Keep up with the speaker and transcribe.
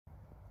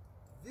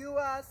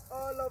Viewers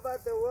all over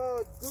the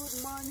world,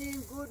 good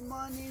morning, good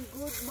morning,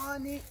 good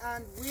morning,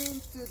 and win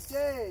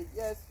today.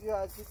 Yes,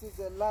 viewers, this is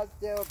the last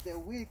day of the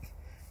week.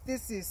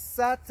 This is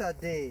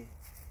Saturday.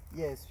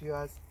 Yes,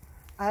 viewers,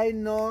 I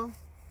know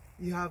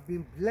you have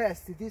been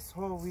blessed this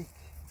whole week.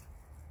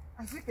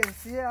 As you can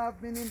see, I've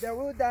been in the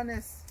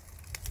wilderness.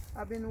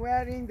 I've been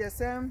wearing the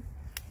same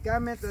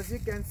garment. As you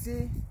can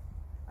see,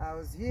 I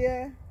was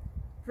here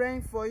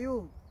praying for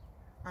you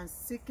and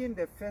seeking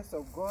the face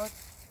of God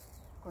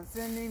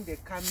concerning the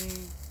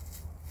coming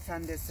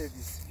Sunday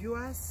service.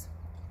 Viewers,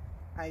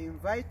 I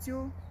invite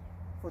you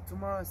for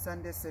tomorrow's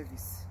Sunday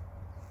service.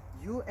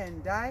 You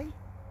and I,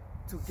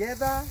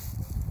 together,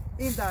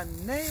 in the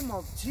name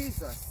of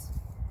Jesus,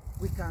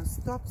 we can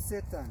stop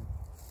Satan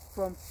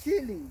from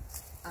killing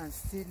and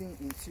stealing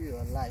into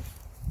your life.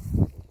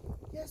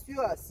 Yes,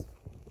 viewers,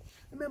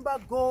 remember,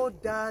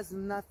 God does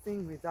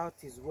nothing without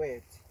His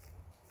word.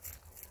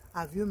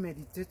 Have you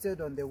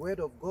meditated on the word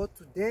of God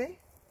today?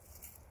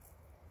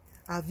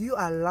 Have you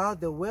allowed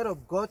the word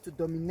of God to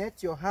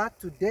dominate your heart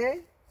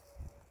today?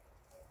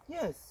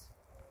 Yes.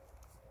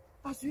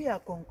 As we are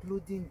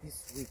concluding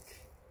this week,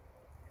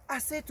 I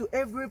say to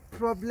every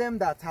problem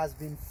that has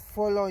been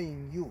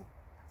following you,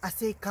 I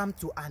say come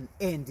to an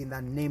end in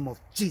the name of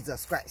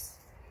Jesus Christ.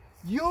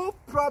 You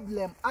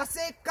problem, I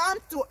say come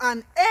to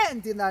an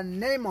end in the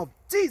name of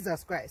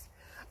Jesus Christ.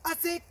 I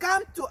say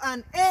come to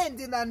an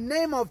end in the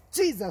name of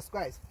Jesus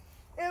Christ.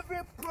 Every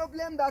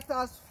problem that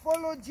has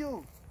followed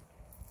you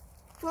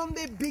from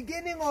the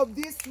beginning of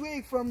this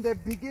week, from the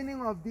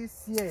beginning of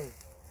this year,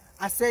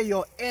 I say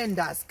your end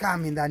has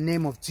come in the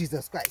name of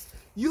Jesus Christ.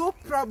 Your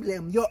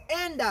problem, your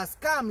end has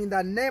come in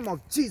the name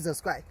of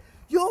Jesus Christ.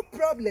 Your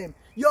problem,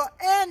 your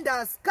end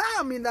has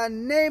come in the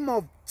name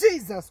of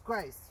Jesus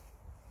Christ.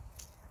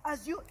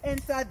 As you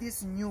enter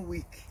this new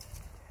week,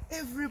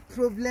 every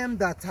problem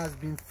that has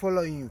been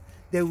following you,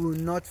 they will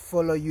not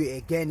follow you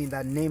again in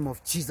the name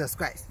of Jesus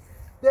Christ.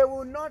 They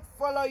will not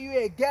follow you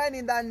again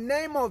in the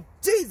name of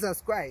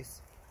Jesus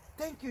Christ.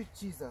 Thank you,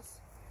 Jesus.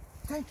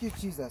 Thank you,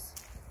 Jesus.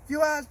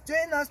 Viewers,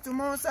 join us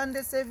tomorrow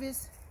Sunday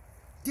service.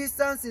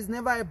 Distance is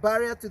never a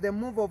barrier to the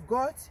move of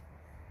God.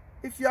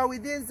 If you are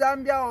within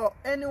Zambia or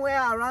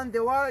anywhere around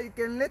the world, you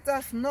can let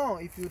us know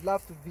if you'd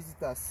love to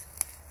visit us.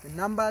 The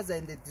numbers are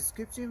in the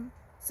description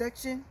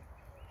section.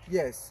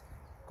 Yes.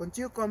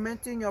 Continue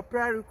commenting your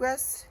prayer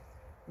requests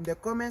in the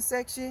comment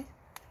section.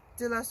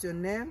 Tell us your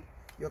name,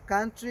 your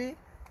country,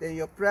 then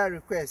your prayer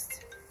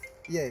request.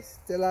 Yes,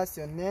 tell us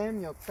your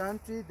name, your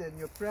country, then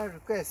your prayer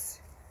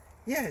request.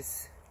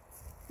 Yes.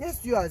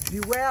 Yes, viewers,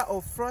 beware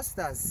of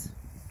fraudsters.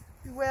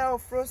 Beware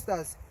of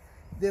fraudsters.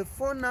 The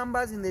phone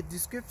numbers in the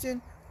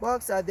description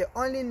box are the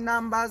only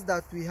numbers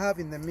that we have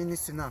in the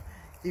ministry now.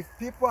 If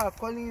people are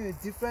calling you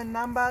different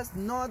numbers,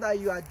 know that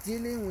you are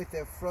dealing with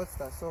a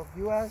fraudster. So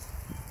viewers,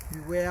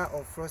 beware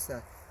of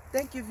fraudsters.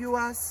 Thank you,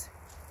 viewers.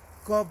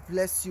 God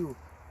bless you.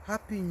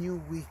 Happy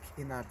New Week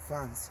in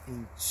advance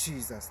in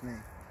Jesus'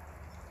 name.